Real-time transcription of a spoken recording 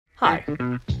Hi,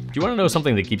 do you want to know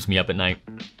something that keeps me up at night?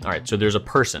 All right, so there's a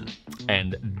person,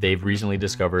 and they've recently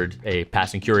discovered a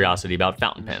passing curiosity about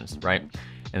fountain pens, right?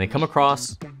 And they come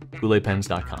across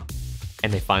gouletpens.com,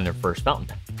 and they find their first fountain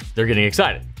pen. They're getting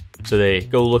excited, so they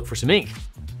go look for some ink,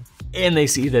 and they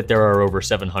see that there are over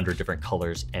 700 different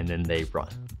colors, and then they run.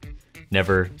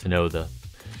 Never to know the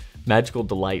magical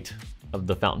delight of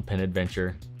the fountain pen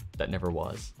adventure that never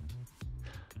was.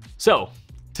 So,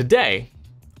 today,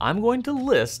 I'm going to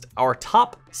list our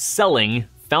top selling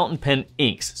fountain pen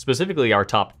inks, specifically our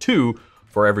top 2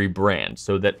 for every brand,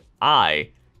 so that I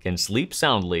can sleep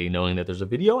soundly knowing that there's a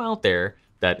video out there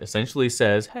that essentially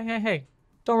says, hey,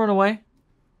 don't run away.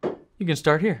 You can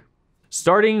start here.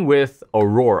 Starting with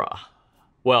Aurora.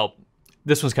 Well,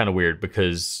 this one's kind of weird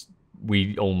because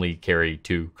we only carry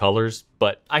 2 colors,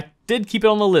 but I did keep it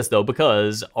on the list though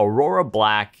because Aurora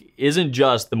Black isn't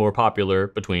just the more popular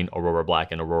between Aurora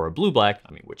Black and Aurora Blue Black,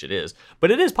 I mean, which it is,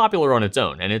 but it is popular on its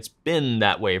own, and it's been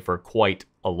that way for quite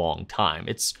a long time.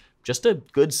 It's just a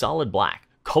good solid black.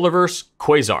 Colorverse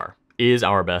Quasar is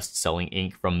our best-selling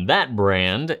ink from that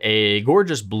brand, a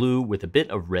gorgeous blue with a bit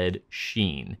of red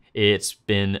sheen. It's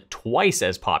been twice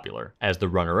as popular as the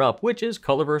runner-up, which is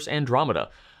Colorverse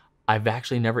Andromeda. I've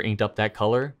actually never inked up that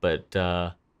color, but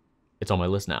it's on my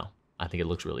list now. I think it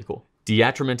looks really cool.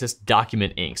 Atramentis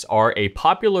document inks are a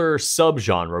popular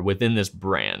subgenre within this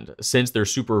brand since they're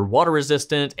super water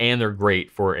resistant and they're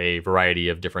great for a variety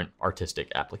of different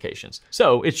artistic applications.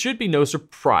 So it should be no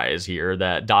surprise here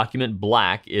that document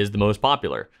black is the most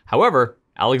popular. However,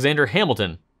 Alexander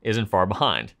Hamilton isn't far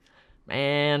behind.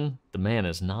 Man, the man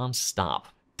is non-stop.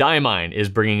 Diamine is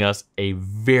bringing us a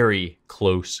very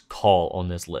close call on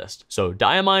this list. So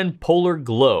Diamine Polar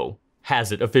Glow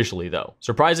has it officially though,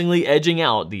 surprisingly edging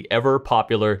out the ever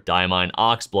popular Diamine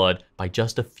Oxblood by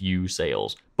just a few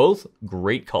sales. Both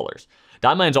great colors.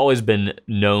 Diamine's always been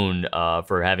known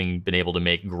for having been able to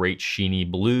make great sheeny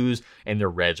blues, and their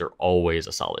reds are always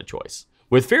a solid choice.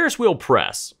 With Ferris wheel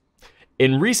press,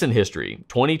 in recent history,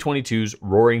 2022's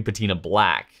Roaring Patina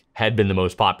Black had been the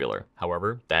most popular.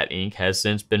 However, that ink has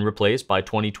since been replaced by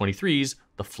 2023's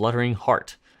The Fluttering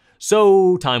Heart.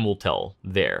 So time will tell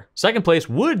there. Second place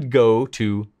would go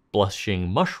to Blushing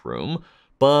Mushroom,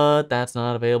 but that's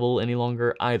not available any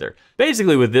longer either.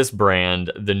 Basically with this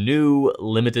brand, the new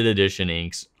limited edition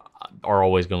inks are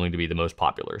always going to be the most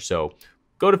popular. So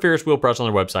go to Ferris Wheel Press on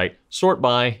their website, sort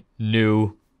by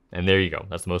new, and there you go.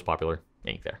 That's the most popular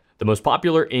ink there. The most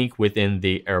popular ink within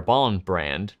the Herbin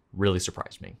brand really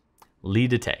surprised me. Lee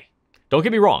Dete. Don't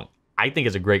get me wrong, I think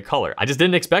it's a great color. I just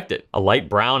didn't expect it. A light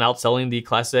brown outselling the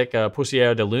classic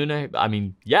Poussière de Lune. I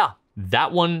mean, yeah,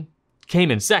 that one came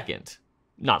in second.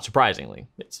 Not surprisingly,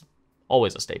 it's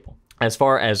always a staple. As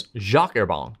far as Jacques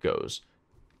Herbin goes,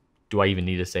 do I even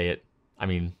need to say it? I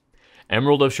mean,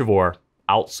 Emerald of Chivor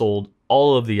outsold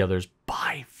all of the others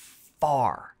by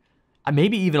far.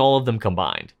 Maybe even all of them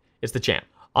combined. It's the champ.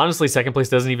 Honestly, second place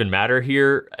doesn't even matter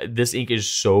here. This ink is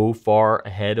so far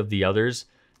ahead of the others.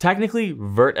 Technically,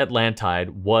 Vert Atlantide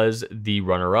was the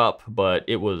runner-up, but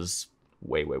it was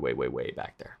way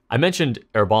back there. I mentioned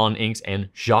Herbin inks and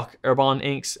Jacques Herbin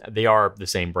inks. They are the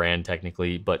same brand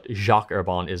technically, but Jacques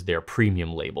Herbin is their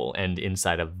premium label, and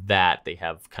inside of that, they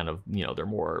have kind of, you know, they're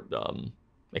more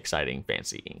exciting,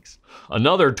 fancy inks.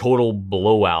 Another total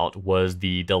blowout was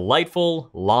the delightful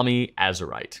LAMY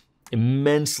Azurite.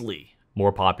 Immensely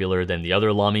more popular than the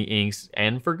other LAMY inks,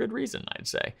 and for good reason, I'd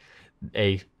say.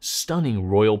 A stunning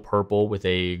royal purple with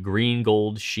a green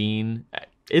gold sheen.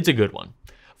 It's a good one.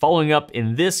 Following up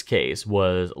in this case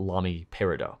was LAMY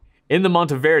Peridot. In the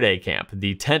Monteverde camp,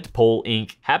 the tentpole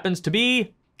ink happens to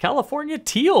be California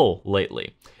Teal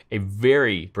lately. A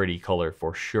very pretty color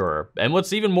for sure. And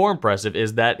what's even more impressive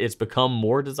is that it's become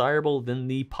more desirable than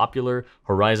the popular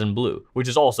Horizon Blue, which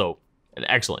is also an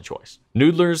excellent choice.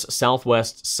 Noodler's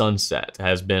Southwest Sunset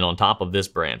has been on top of this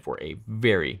brand for a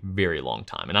very long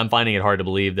time, and I'm finding it hard to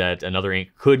believe that another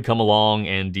ink could come along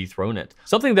and dethrone it.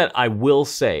 Something that I will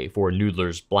say for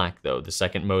Noodler's Black though, the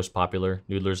second most popular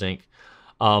Noodler's ink,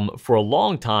 for a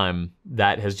long time,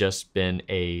 that has just been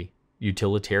a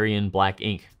utilitarian black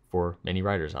ink for many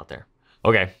writers out there.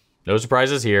 Okay, no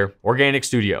surprises here. Organic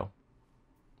Studio.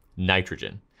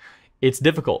 Nitrogen. It's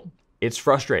difficult, it's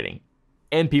frustrating,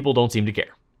 and people don't seem to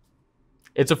care.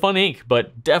 It's a fun ink,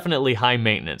 but definitely high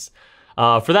maintenance.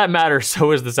 For that matter,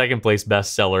 so is the second place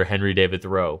bestseller, Henry David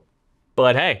Thoreau.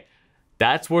 But hey,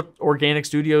 that's what Organic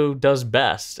Studio does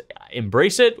best.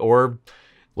 Embrace it or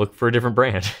look for a different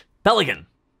brand. Pelikan.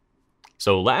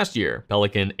 So last year,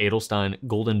 Pelikan Edelstein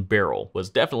Golden Barrel was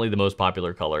definitely the most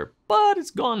popular color, but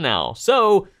it's gone now.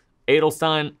 So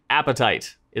Edelstein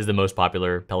Apatite is the most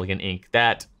popular Pelikan ink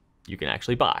that you can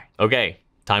actually buy. Okay,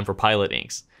 time for pilot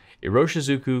inks.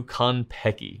 Iroshizuku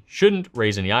Konpeki shouldn't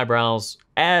raise any eyebrows,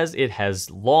 as it has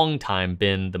long time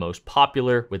been the most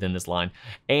popular within this line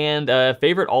and a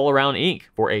favorite all-around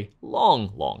ink for a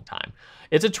long time.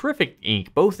 It's a terrific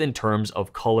ink, both in terms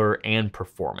of color and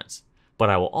performance.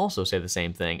 But I will also say the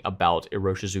same thing about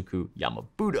Iroshizuku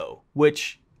Yamabudo,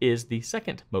 which is the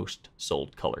second most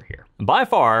sold color here. By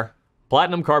far,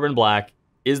 Platinum Carbon Black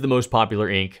is the most popular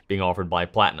ink being offered by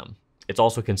Platinum. It's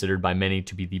also considered by many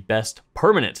to be the best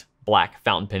permanent black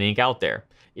fountain pen ink out there.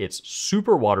 It's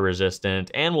super water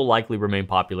resistant and will likely remain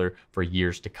popular for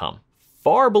years to come.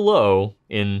 Far below,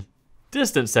 in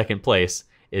distant second place,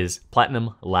 is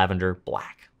Platinum Lavender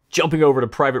Black. Jumping over to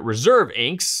Private Reserve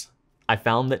inks, I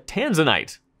found that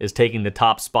Tanzanite is taking the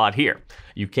top spot here.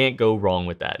 You can't go wrong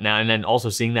with that. Now, and then also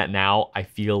seeing that now, I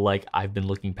feel like I've been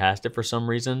looking past it for some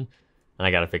reason, and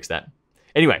I gotta fix that.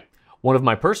 Anyway, one of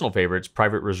my personal favorites,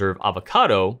 Private Reserve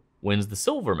Avocado, wins the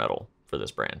silver medal for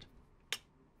this brand.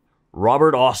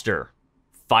 Robert Oster,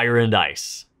 Fire and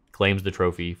Ice, claims the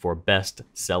trophy for best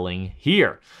selling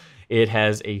here. It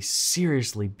has a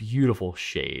seriously beautiful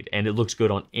shade and it looks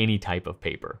good on any type of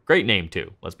paper. Great name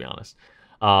too, let's be honest.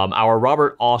 Our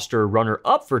Robert Oster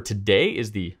runner-up for today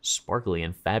is the sparkly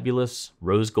and fabulous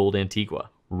Rose Gold Antiqua.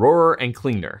 Rohrer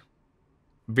Klinger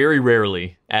very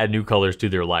rarely add new colors to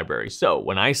their library. So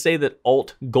when I say that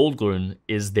Alt Goldgrün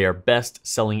is their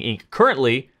best-selling ink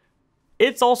currently,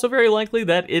 it's also very likely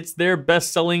that it's their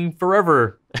best-selling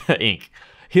forever ink.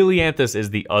 Helianthus is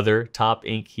the other top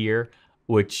ink here,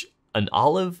 which an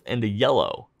olive and a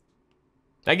yellow.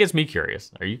 That gets me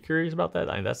curious. Are you curious about that?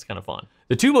 I mean, that's kind of fun.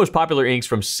 The two most popular inks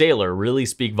from Sailor really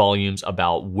speak volumes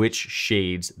about which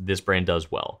shades this brand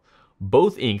does well.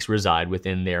 Both inks reside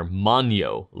within their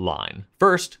Manyo line.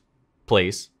 First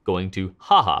place going to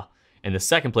Haha, and the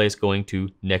second place going to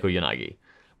Neko Yanagi.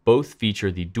 Both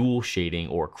feature the dual shading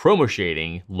or chroma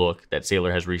shading look that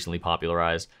Sailor has recently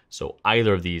popularized, so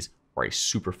either of these are a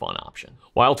super fun option.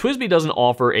 While TWSBI doesn't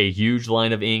offer a huge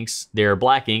line of inks, their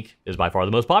black ink is by far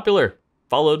the most popular,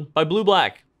 followed by blue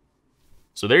black.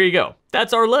 So there you go,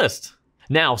 that's our list.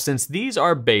 Now, since these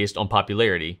are based on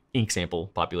popularity, ink sample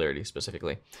popularity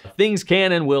specifically, things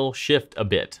can and will shift a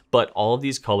bit, but all of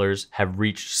these colors have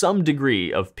reached some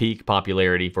degree of peak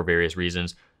popularity for various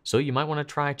reasons, so you might want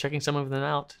to try checking some of them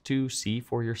out to see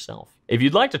for yourself. If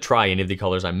you'd like to try any of the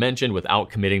colors I mentioned without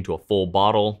committing to a full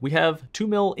bottle, we have 2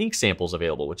 ml ink samples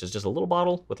available, which is just a little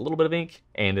bottle with a little bit of ink,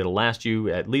 and it'll last you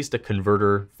at least a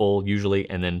converter full usually,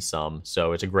 and then some.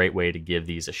 So it's a great way to give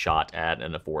these a shot at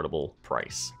an affordable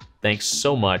price. Thanks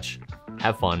so much.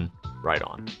 Have fun. Right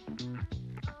on.